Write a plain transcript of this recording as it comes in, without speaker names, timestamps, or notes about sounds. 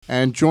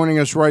And joining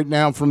us right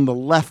now from the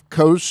left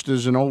coast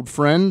is an old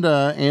friend,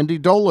 Andy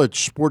Dolich,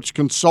 sports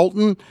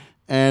consultant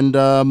and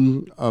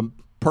a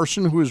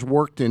person who has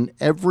worked in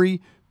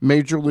every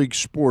major league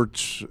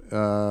sports,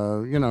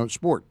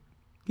 sport.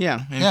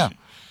 Yeah. Yeah.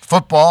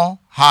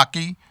 Football,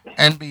 hockey,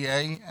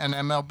 NBA, and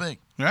MLB.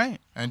 Right.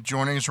 And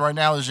joining us right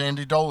now is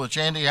Andy Dolich.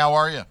 Andy, how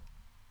are you?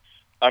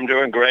 I'm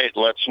doing great.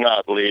 Let's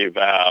not leave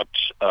out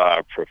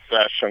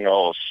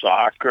professional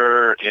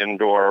soccer,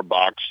 indoor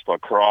box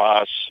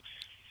lacrosse,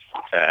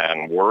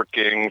 and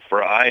working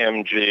for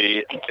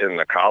IMG in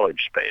the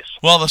college space.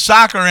 Well, the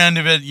soccer end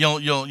of it,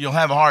 you'll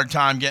have a hard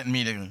time getting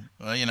me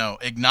to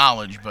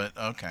acknowledge, but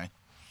okay.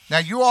 Now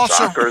you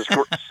also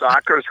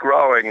soccer's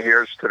growing.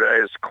 Here's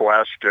today's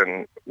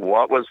question: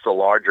 what was the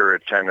larger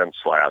attendance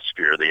last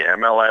year, the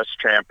MLS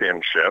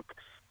championship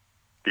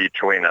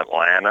between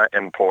Atlanta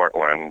and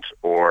Portland,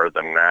 or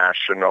the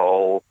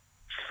National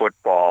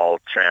Football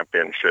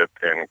Championship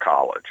in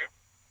college?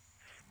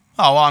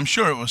 Oh, well, I'm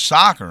sure it was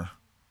soccer.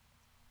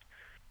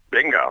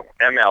 Bingo.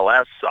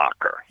 MLS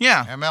soccer.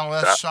 Yeah.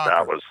 MLS soccer.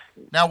 That was.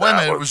 Now, wait a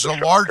minute. Was the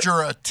shocker.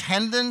 larger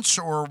attendance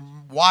or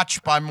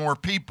watched by more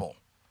people?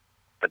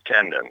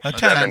 Attendance. At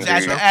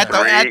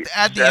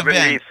the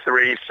event.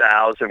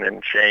 73,000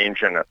 and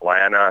change in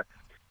Atlanta,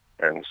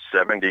 and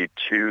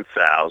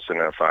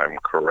 72,000, if I'm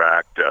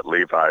correct, at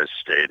Levi's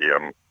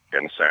Stadium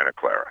in Santa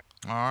Clara.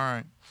 All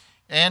right.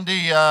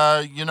 Andy,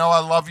 I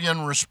love you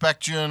and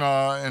respect you in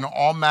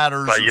all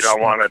matters. But you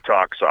don't want to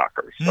talk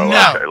soccer. So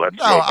no. Okay, let's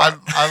no, move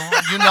on.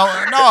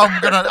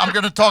 I'm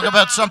gonna talk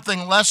about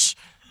something less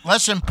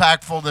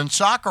impactful than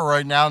soccer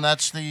right now, and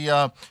that's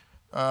the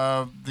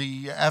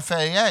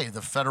FAA,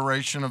 the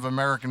Federation of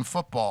American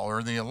Football,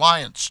 or the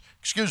Alliance.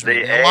 Excuse me,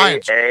 the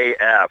Alliance.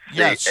 AAF.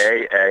 Yes.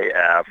 The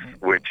AAF,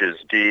 which is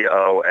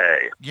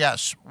DOA.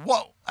 Yes.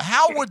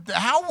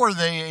 How were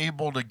they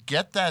able to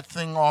get that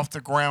thing off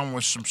the ground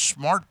with some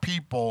smart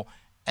people,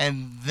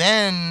 and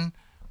then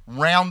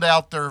round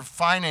out their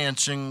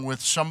financing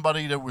with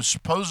somebody that was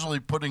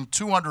supposedly putting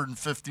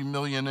 $250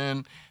 million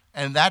in,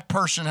 and that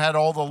person had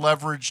all the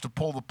leverage to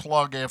pull the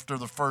plug after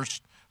the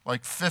first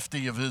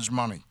 50 of his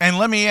money? And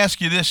let me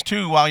ask you this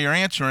too, while you're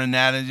answering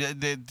that,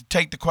 and to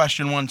take the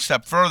question one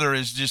step further,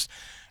 is just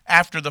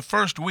after the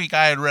first week,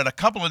 I had read a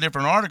couple of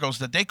different articles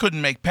that they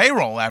couldn't make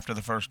payroll after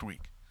the first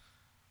week.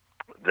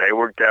 They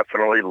were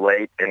definitely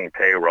late in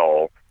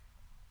payroll,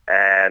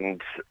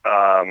 and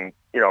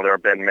there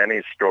have been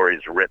many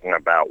stories written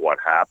about what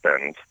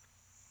happened.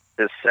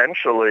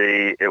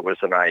 Essentially, it was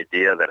an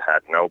idea that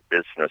had no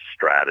business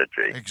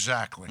strategy.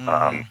 Exactly.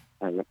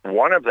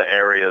 One of the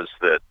areas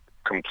that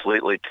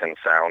completely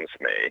confounds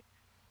me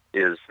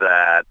is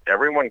that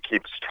everyone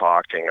keeps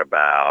talking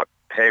about,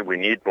 hey, we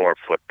need more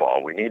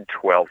football. We need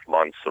 12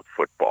 months of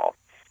football.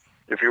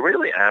 If you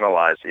really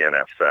analyze the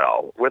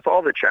NFL, with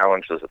all the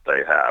challenges that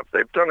they have,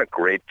 they've done a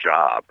great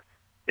job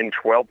in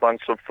 12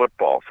 months of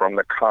football, from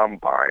the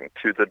combine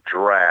to the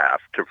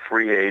draft to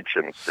free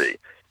agency,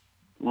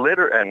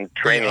 and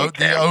training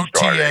camp OTAs.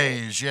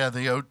 starting. Yeah,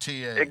 the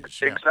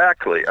OTAs.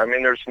 Exactly. I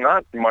mean, there's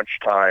not much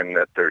time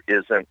that there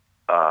isn't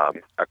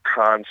a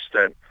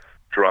constant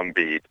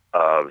drumbeat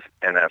of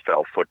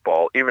NFL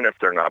football, even if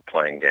they're not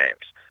playing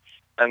games.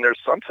 And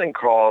there's something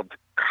called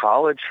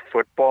college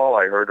football.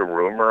 I heard a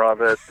rumor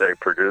of it. They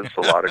produce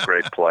a lot of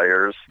great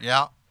players.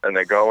 Yeah. And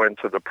they go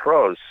into the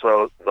pros.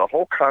 So the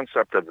whole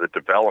concept of the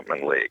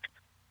development league,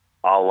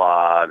 a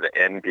la the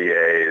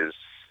NBA's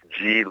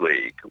G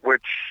League,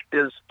 which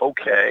is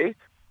okay,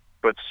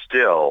 but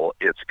still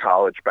it's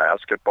college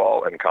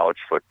basketball and college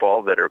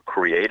football that are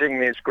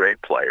creating these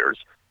great players,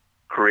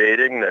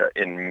 creating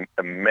the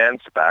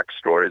immense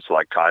backstories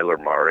like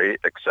Kyler Murray,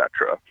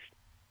 etc.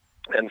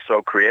 And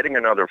so creating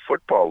another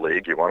football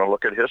league, you want to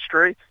look at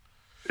history,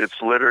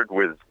 it's littered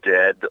with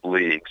dead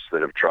leagues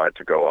that have tried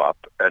to go up.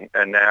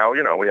 And now,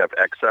 we have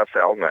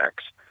XFL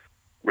next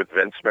with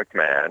Vince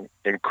McMahon,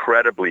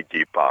 incredibly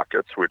deep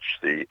pockets, which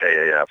the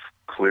AAF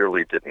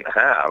clearly didn't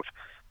have.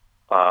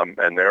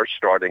 And they're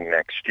starting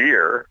next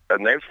year,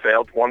 and they've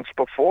failed once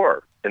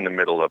before in the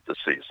middle of the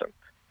season.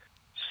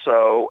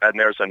 So, and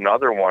there's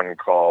another one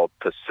called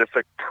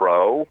Pacific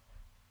Pro.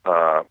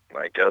 I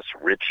guess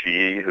Rich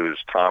Yee, who's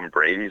Tom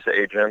Brady's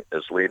agent,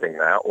 is leading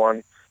that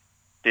one.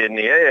 In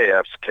the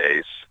AAF's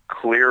case,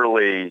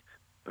 clearly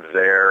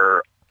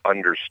their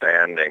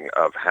understanding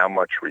of how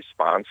much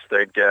response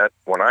they'd get,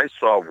 when I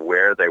saw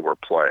where they were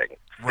playing,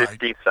 Right.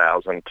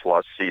 50,000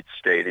 plus seat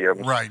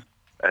stadiums, Right.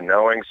 and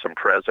knowing some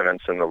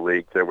presidents in the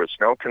league, there was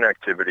no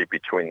connectivity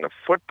between the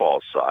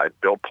football side,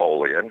 Bill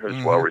Polian,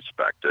 who's well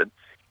respected,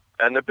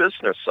 and the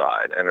business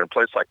side. And in a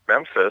place like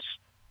Memphis,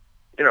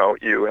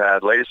 you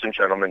had, ladies and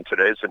gentlemen,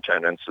 today's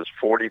attendance is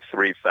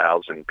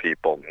 43,000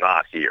 people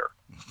not here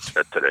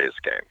at today's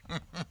game.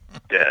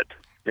 Dead.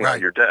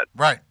 You're dead.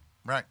 Right.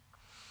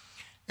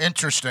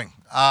 Interesting.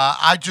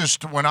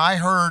 When I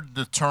heard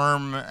the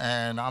term,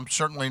 and I'm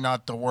certainly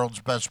not the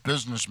world's best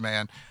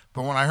businessman,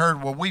 but when I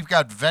heard, we've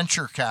got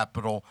venture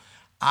capital,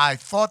 I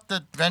thought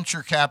that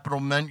venture capital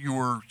meant you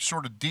were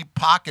sort of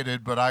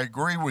deep-pocketed, but I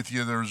agree with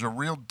you. There's a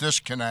real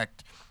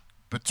disconnect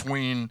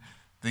between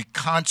the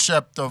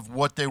concept of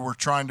what they were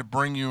trying to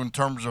bring you in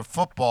terms of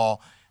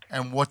football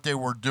and what they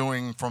were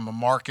doing from a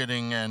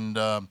marketing and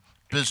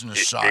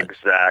business side.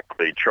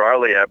 Exactly.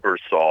 Charlie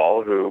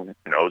Ebersol, who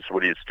knows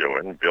what he's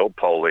doing. Bill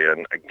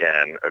Polian,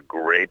 again, a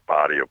great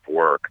body of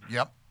work.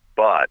 Yep.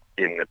 But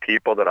in the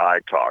people that I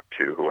talk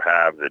to who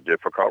have the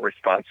difficult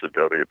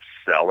responsibility of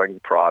selling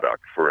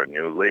product for a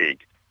new league,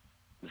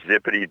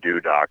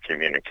 zippity-doo-dah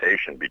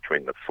communication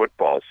between the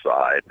football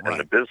side and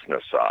the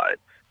business side.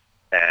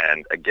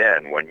 And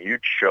again, when you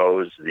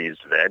chose these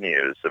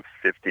venues of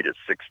 50 to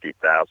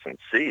 60,000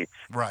 seats,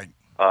 right,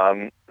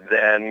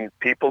 then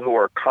people who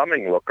are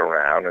coming look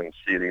around and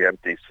see the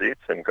empty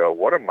seats and go,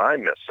 what am I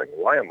missing?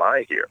 Why am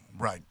I here?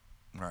 Right,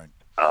 right.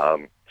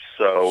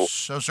 So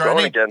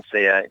going against the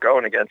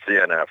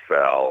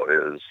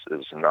NFL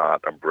is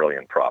not a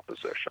brilliant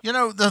proposition. You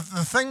know, the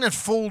thing that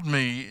fooled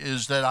me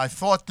is that I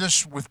thought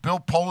this, with Bill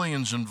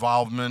Polian's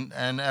involvement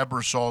and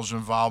Ebersol's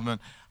involvement,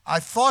 I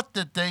thought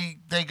that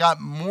they got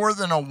more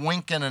than a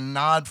wink and a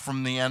nod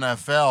from the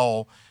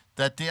NFL.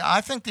 I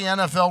think the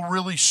NFL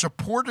really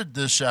supported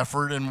this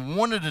effort and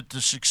wanted it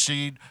to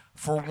succeed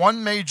for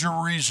one major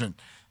reason.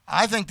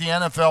 I think the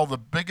NFL, the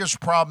biggest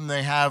problem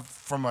they have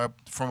from a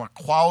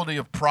quality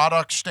of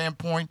product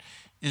standpoint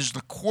is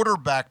the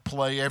quarterback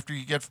play after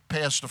you get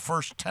past the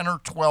first 10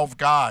 or 12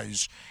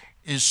 guys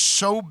is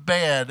so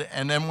bad,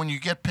 and then when you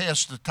get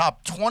past the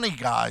top 20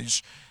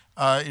 guys,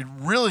 it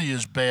really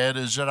is bad,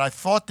 is that I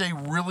thought they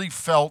really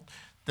felt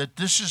that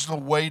this is the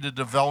way to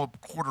develop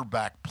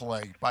quarterback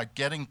play, by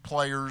getting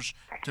players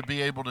to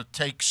be able to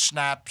take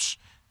snaps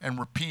and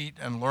repeat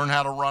and learn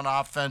how to run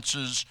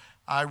offenses.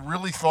 I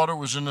really thought it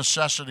was a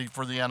necessity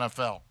for the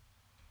NFL.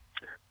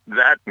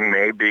 That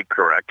may be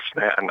correct,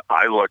 Stan.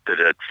 I looked at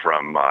it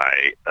from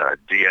my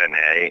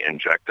DNA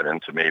injected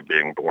into me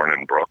being born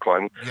in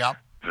Brooklyn,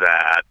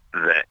 that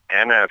the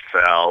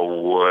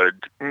NFL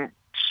would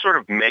sort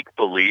of make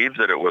believe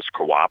that it was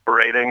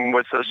cooperating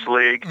with this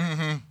league,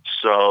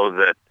 so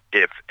that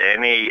if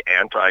any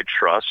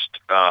antitrust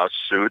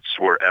suits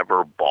were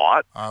ever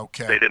bought,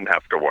 they didn't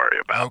have to worry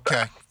about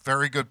that.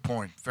 Very good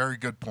point. Very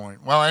good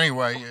point. Well,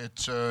 anyway,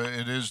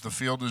 the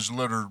field is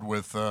littered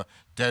with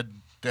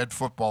dead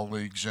football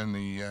leagues, and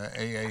the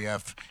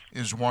AAF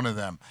is one of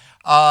them.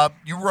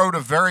 You wrote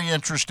a very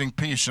interesting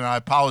piece, and I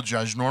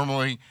apologize.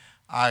 Normally,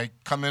 I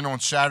come in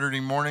on Saturday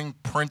morning,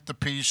 print the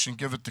piece, and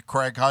give it to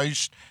Craig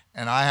Heist,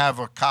 and I have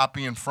a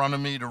copy in front of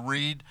me to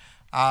read.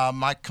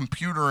 My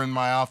computer in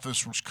my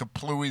office was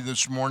kaplooey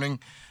this morning.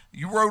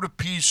 You wrote a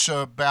piece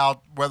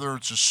about whether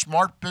it's a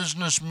smart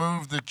business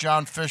move that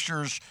John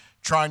Fisher's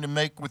trying to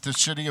make with the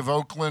city of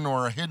Oakland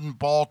or a hidden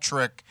ball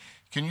trick.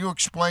 Can you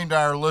explain to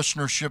our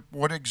listenership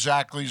what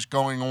exactly is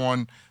going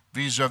on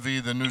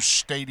vis-a-vis the new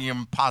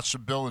stadium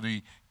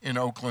possibility in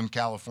Oakland,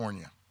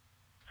 California?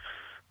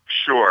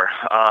 Sure.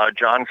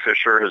 John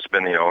Fisher has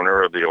been the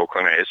owner of the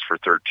Oakland A's for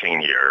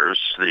 13 years.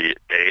 The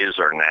A's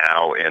are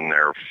now in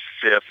their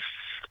fifth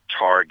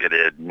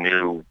targeted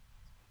new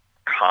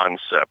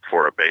concept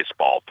for a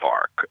baseball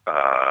park.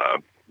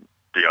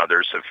 The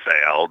others have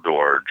failed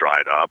or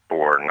dried up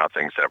or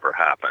nothing's ever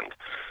happened.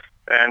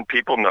 And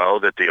people know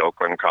that the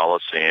Oakland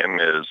Coliseum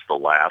is the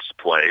last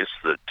place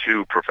that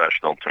two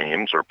professional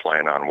teams are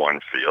playing on one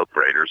field,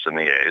 Raiders and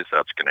the A's.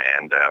 That's going to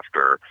end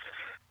after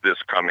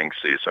this coming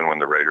season when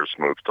the Raiders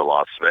move to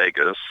Las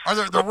Vegas.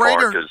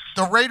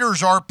 The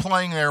Raiders are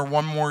playing there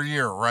one more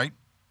year, right?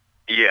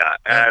 Yeah,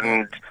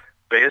 and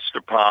based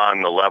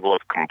upon the level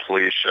of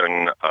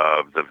completion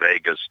of the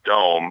Vegas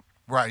Dome,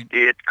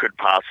 it could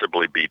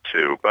possibly be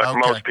two. But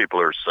most people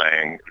are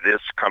saying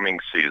this coming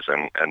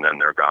season, and then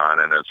they're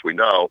gone. And as we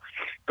know,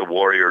 the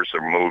Warriors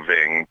are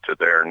moving to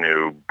their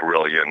new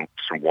brilliant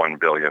 $1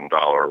 billion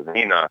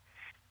arena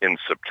in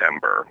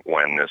September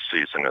when this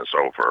season is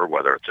over,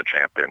 whether it's a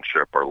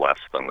championship or less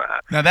than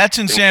that. Now, that's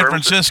in San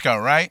Francisco,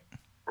 right?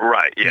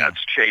 Right, yeah,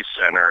 it's Chase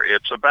Center.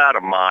 It's about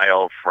a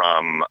mile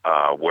from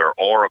where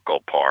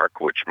Oracle Park,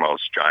 which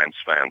most Giants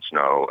fans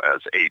know as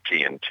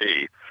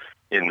AT&T,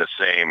 in the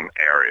same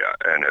area,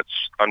 and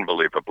it's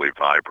unbelievably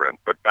vibrant.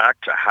 But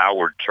back to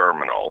Howard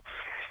Terminal,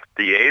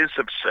 the A's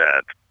have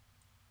said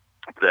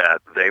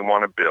that they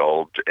want to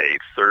build a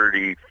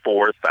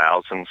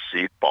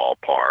 34,000-seat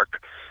ballpark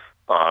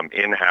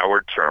in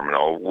Howard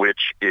Terminal,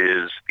 which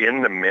is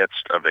in the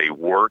midst of a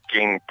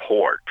working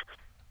port,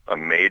 a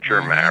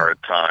major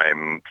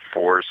maritime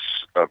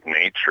force of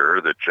nature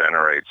that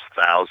generates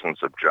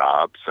thousands of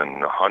jobs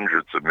and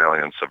hundreds of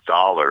millions of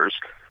dollars,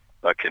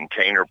 a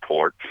container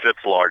port,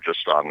 fifth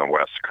largest on the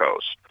West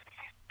Coast.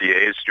 The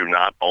A's do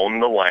not own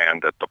the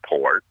land at the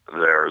port.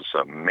 There's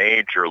a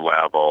major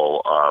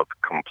level of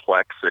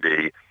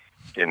complexity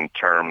in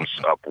terms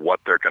of what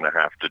they're going to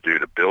have to do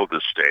to build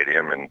the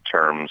stadium, in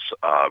terms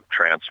of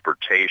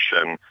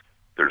transportation.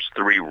 There's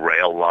 3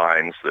 rail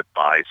lines that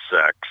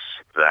bisects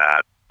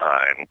that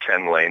and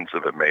 10 lanes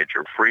of a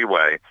major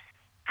freeway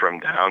from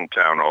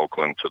downtown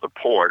Oakland to the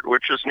port,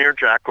 which is near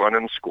Jack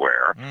London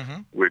Square,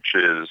 which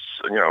is,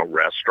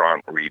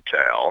 restaurant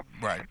retail.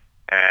 Right.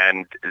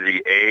 And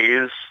the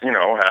A's,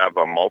 have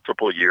a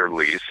multiple-year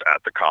lease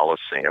at the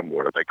Coliseum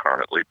where they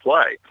currently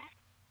play.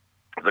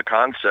 The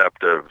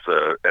concept of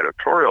the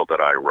editorial that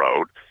I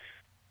wrote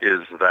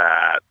is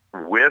that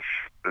with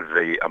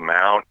the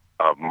amount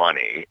of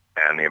money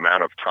and the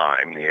amount of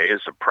time, the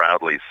A's have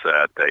proudly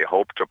said they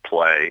hope to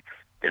play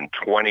in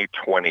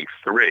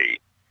 2023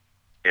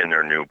 in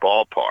their new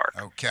ballpark.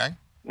 Okay.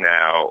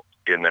 Now,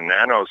 in the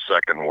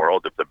nanosecond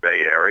world of the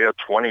Bay Area,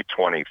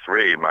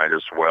 2023 might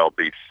as well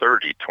be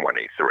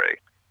 3023.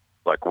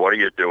 Like, what are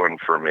you doing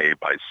for me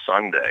by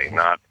Sunday,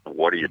 not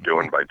what are you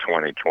doing by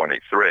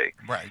 2023?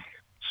 Right.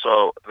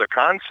 So the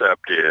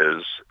concept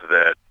is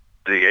that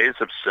the A's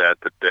have said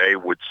that they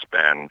would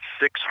spend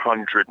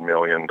 $600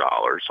 million,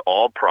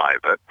 all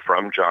private,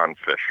 from John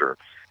Fisher,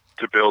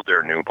 to build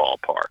their new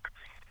ballpark.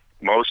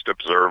 Most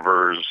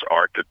observers,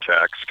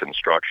 architects,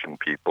 construction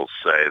people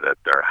say that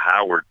their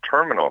Howard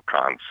Terminal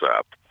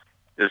concept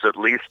is at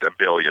least $1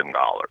 billion.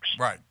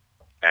 Right.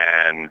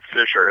 And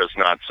Fisher has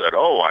not said,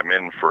 oh, I'm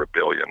in for $1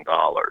 billion.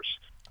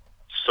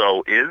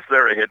 So is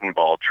there a hidden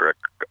ball trick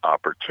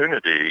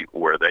opportunity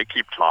where they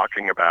keep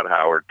talking about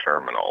Howard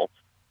Terminal,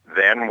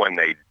 then when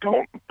they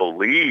don't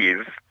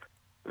believe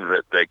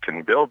that they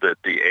can build it,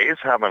 the A's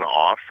have an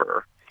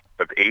offer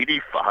of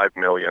 $85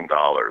 million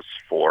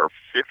for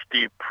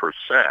 50%.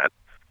 I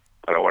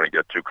don't want to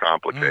get too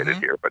complicated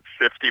here, but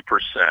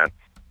 50%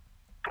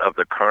 of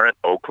the current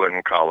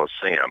Oakland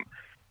Coliseum.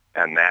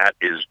 And that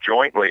is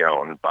jointly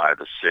owned by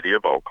the city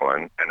of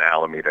Oakland and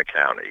Alameda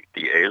County.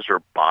 The A's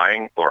are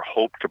buying or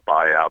hope to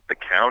buy out the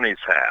county's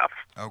half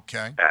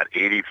at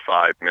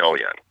 $85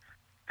 million.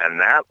 And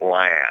that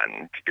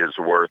land is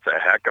worth a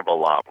heck of a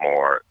lot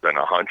more than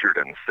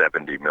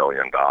 $170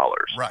 million.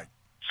 Right.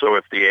 So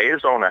if the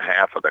A's own a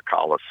half of the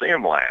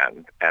Coliseum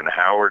land and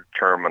Howard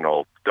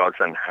Terminal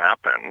doesn't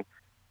happen,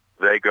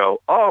 they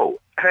go, oh,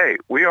 hey,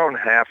 we own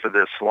half of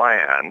this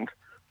land.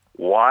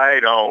 Why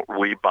don't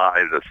we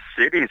buy the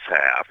city's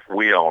half?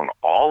 We own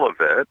all of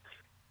it.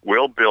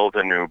 We'll build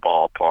a new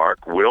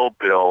ballpark. We'll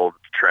build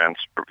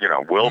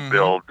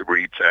build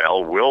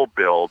retail. We'll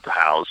build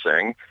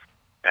housing,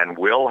 and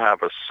we'll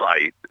have a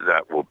site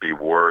that will be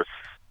worth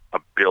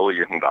 $1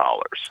 billion.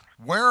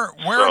 Where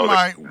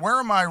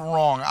am I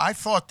wrong? I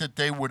thought that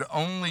they would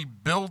only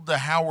build the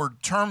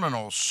Howard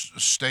Terminal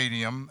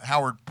Stadium,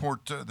 Howard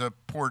Port,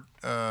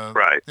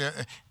 right,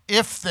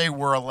 if they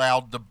were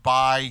allowed to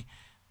buy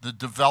the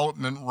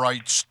development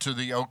rights to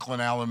the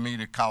Oakland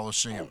Alameda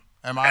Coliseum.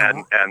 And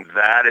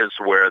that is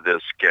where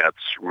this gets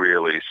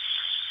really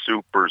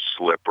super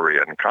slippery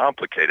and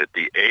complicated.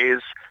 The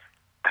A's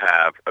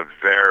have a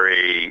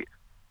very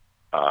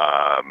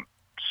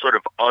sort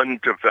of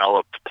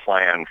undeveloped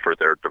plan for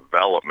their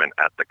development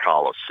at the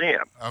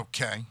Coliseum.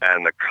 Okay.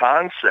 And the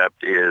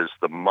concept is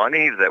the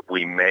money that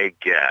we may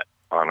get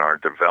on our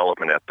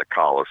development at the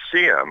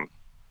Coliseum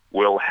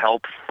will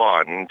help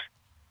fund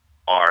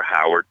our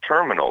Howard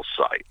Terminal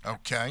site.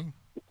 Okay.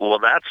 Well,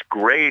 that's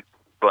great,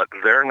 but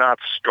they're not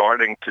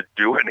starting to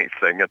do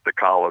anything at the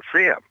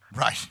Coliseum.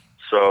 Right.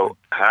 So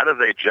how do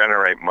they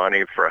generate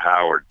money for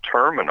Howard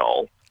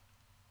Terminal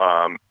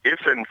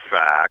if, in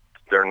fact,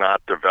 they're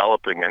not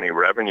developing any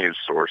revenue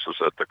sources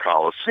at the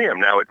Coliseum?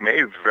 Now, it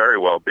may very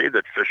well be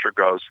that Fisher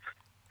goes,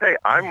 hey,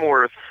 I'm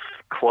worth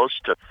close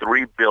to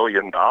 $3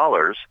 billion.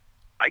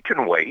 I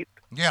can wait.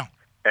 Yeah.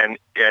 And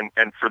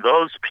for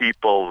those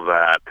people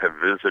that have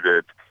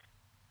visited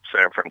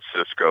San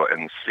Francisco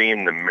and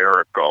seen the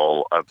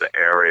miracle of the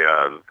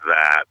area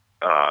that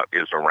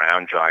is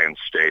around Giant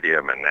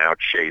Stadium and now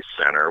Chase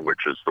Center,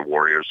 which is the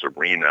Warriors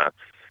Arena,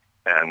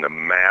 and the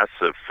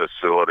massive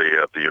facility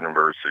of the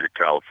University of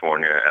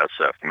California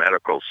SF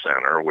Medical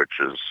Center, which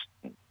is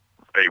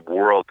a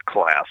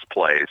world-class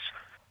place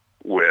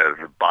with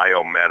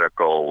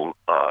biomedical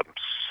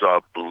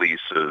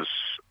subleases,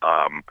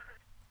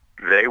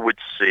 they would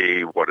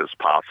see what is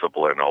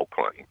possible in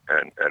Oakland.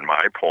 And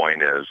my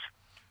point is,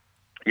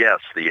 yes,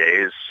 the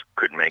A's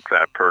could make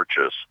that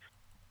purchase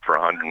for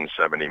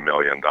 $170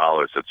 million.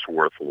 It's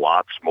worth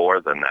lots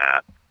more than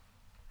that.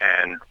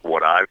 And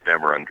what I've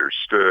never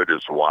understood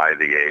is why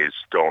the A's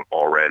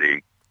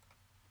already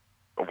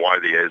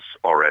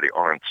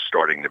aren't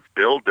starting to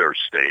build their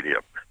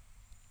stadium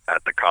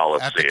at the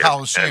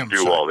Coliseum, and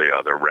do all the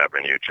other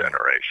revenue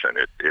generation.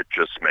 It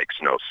just makes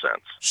no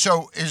sense.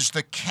 So is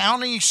the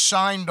county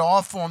signed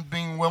off on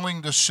being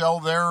willing to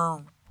sell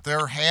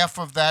their half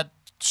of that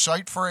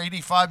site for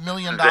 $85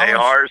 million? They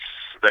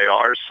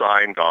are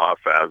signed off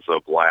as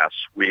of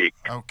last week,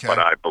 okay. But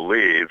I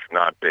believe,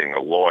 not being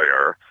a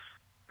lawyer,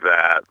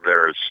 that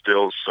there are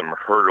still some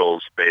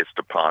hurdles based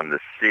upon the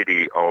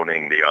city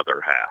owning the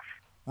other half.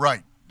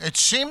 Right. It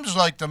seems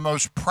like the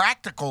most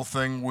practical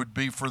thing would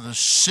be for the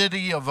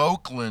city of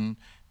Oakland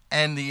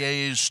and the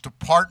A's to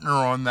partner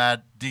on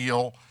that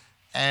deal,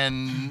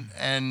 and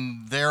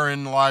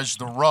therein lies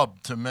the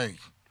rub to me.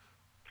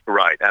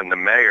 Right, and the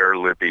mayor,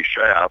 Libby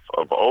Schaaf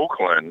of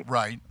Oakland,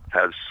 right,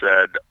 has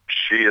said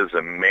she is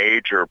a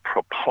major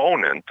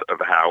proponent of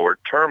Howard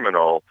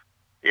Terminal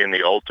in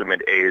the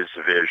ultimate A's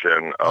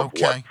vision of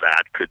what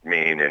that could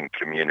mean in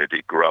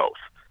community growth.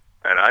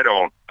 And I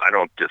don't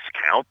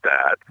discount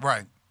that.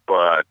 Right.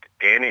 But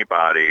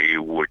anybody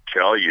would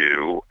tell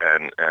you,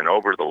 and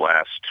over the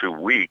last 2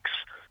 weeks,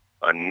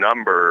 a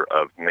number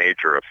of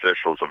major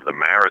officials of the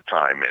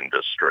maritime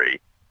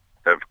industry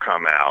have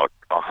come out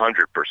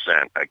 100%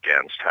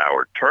 against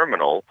Howard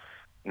Terminal,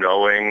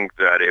 knowing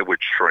that it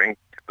would shrink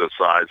the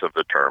size of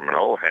the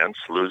terminal, hence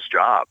lose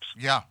jobs.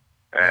 Yeah.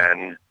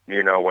 And,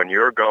 when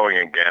you're going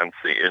against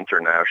the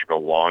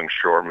International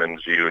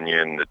Longshoremen's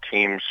Union, the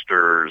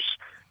Teamsters,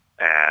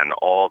 and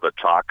all the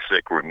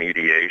toxic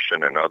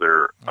remediation and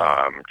other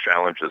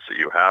challenges that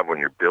you have when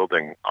you're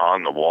building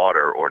on the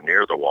water or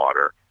near the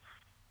water,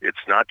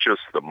 it's not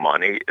just the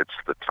money, it's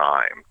the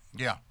time.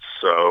 Yeah.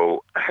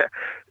 So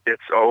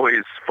it's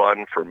always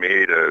fun for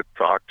me to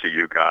talk to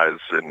you guys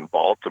in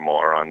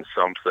Baltimore on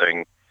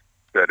something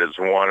that is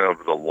one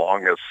of the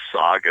longest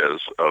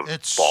sagas of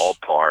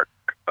ballpark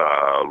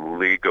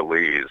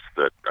legalese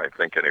that I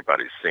think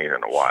anybody's seen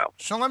in a while.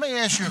 So let me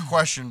ask you a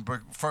question, but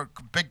for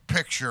big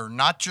picture,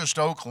 not just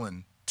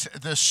Oakland.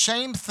 The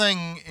same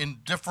thing in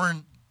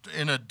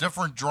a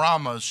different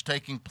drama is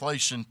taking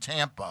place in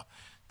Tampa,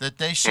 that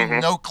they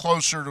seem no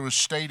closer to a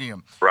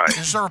stadium. Right.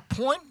 Is there a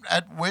point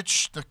at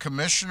which the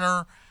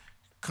commissioner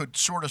could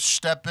sort of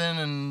step in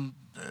and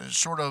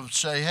sort of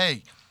say,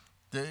 hey,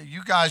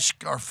 you guys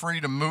are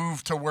free to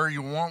move to where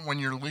you want when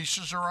your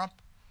leases are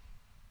up?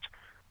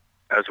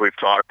 As we've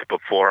talked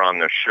before on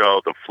the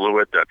show, the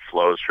fluid that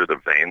flows through the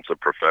veins of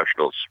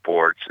professional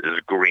sports is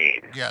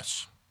green.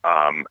 Yes.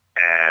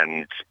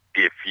 And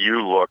if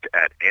you look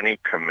at any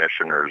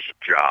commissioner's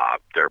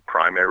job, their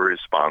primary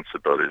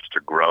responsibility is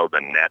to grow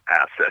the net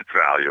asset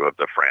value of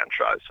the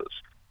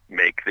franchises,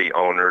 make the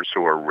owners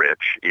who are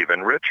rich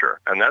even richer.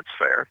 And that's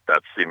fair.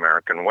 That's the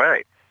American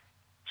way.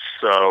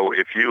 So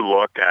if you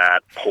look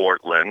at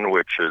Portland,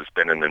 which has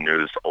been in the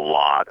news a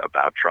lot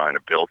about trying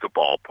to build a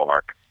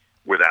ballpark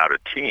without a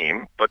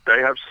team, but they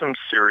have some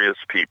serious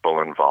people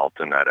involved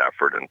in that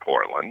effort in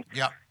Portland.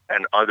 Yeah.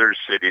 And other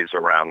cities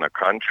around the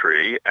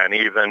country, and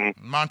even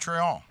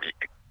Montreal.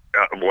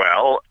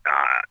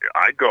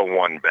 I'd go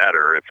one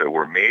better. If it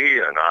were me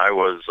and I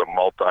was a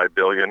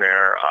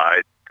multi-billionaire,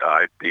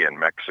 I'd be in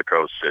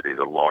Mexico City,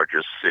 the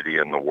largest city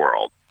in the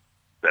world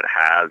that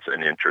has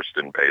an interest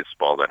in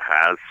baseball, that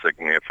has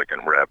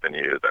significant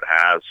revenue, that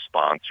has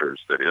sponsors,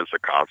 that is a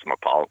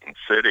cosmopolitan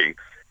city.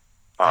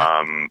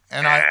 And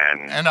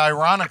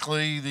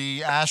ironically, the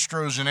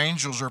Astros and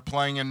Angels are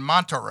playing in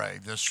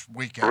Monterrey this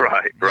weekend.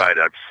 Right.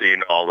 I've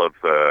seen all of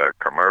the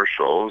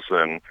commercials,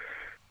 and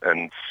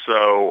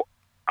so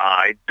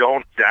I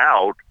don't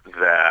doubt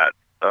that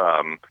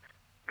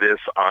this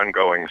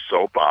ongoing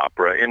soap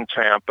opera in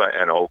Tampa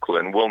and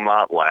Oakland will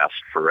not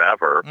last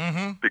forever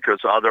because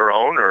other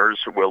owners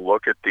will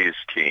look at these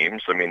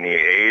teams. I mean, the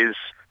A's,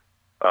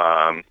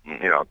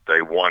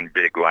 they won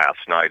big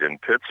last night in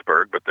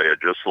Pittsburgh, but they had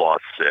just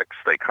lost 6.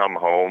 They come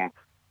home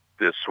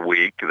this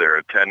week. Their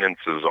attendance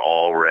is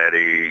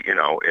already,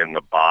 in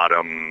the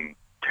bottom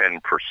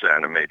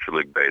 10% of Major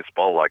League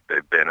Baseball like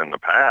they've been in the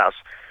past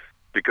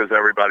because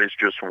everybody's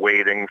just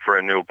waiting for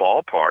a new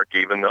ballpark,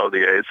 even though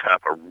the A's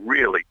have a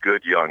really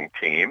good young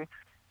team.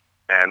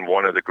 And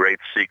one of the great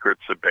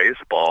secrets of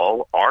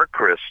baseball, our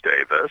Chris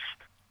Davis,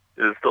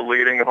 is the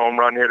leading home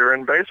run hitter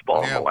in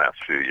baseball in the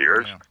last few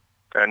years. Yeah.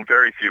 And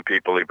very few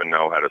people even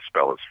know how to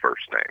spell his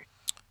first name.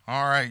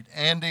 All right.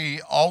 Andy,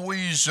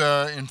 always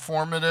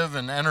informative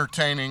and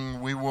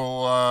entertaining. We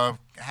will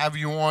have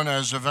you on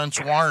as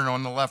Events Warren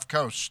on the left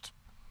coast.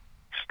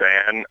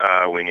 Stan,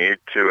 we need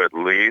to at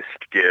least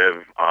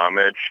give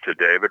homage to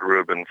David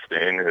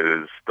Rubenstein,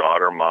 whose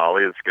daughter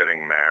Molly is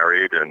getting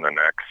married in the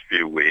next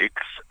few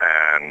weeks,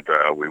 and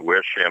we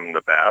wish him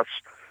the best.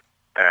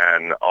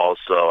 And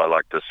also, I'd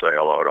like to say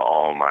hello to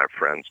all my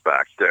friends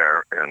back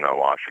there in the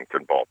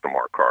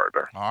Washington-Baltimore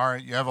corridor. All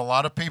right. You have a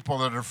lot of people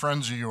that are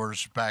friends of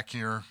yours back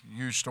here.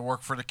 You used to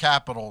work for the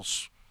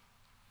Capitals.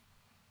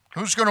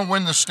 Who's going to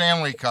win the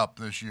Stanley Cup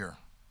this year?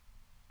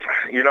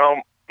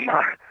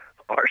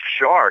 Our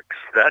Sharks,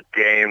 that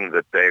game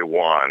that they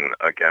won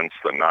against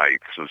the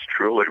Knights was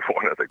truly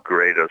one of the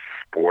greatest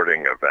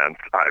sporting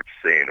events I've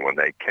seen when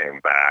they came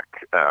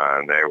back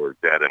and they were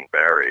dead and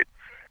buried.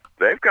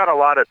 They've got a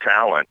lot of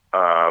talent,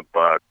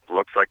 but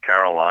looks like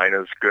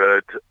Carolina's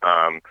good.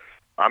 I'm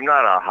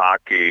not a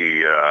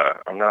hockey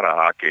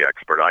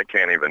expert. I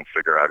can't even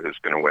figure out who's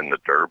going to win the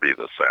Derby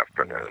this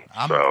afternoon.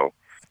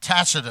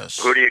 Tacitus.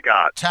 Who do you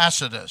got?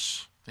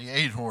 Tacitus, the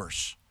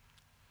 8-horse.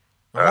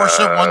 The horse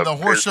that won. The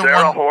horse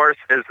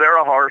is there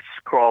a horse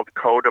called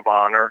Code of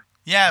Honor?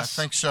 Yes,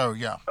 I think so.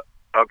 Yeah.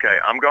 Okay,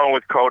 I'm going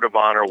with Code of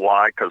Honor.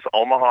 Why? Because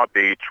Omaha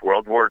Beach,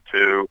 World War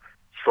II.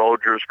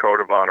 Soldiers'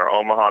 Code of Honor.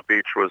 Omaha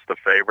Beach was the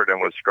favorite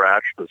and was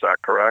scratched. Is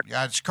that correct?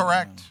 Yeah, it's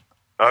correct.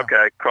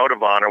 Okay, Code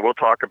of Honor. We'll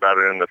talk about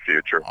it in the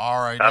future.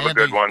 All right. Have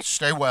Andy, a good one.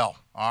 Stay well.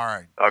 All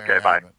right. Okay, bye.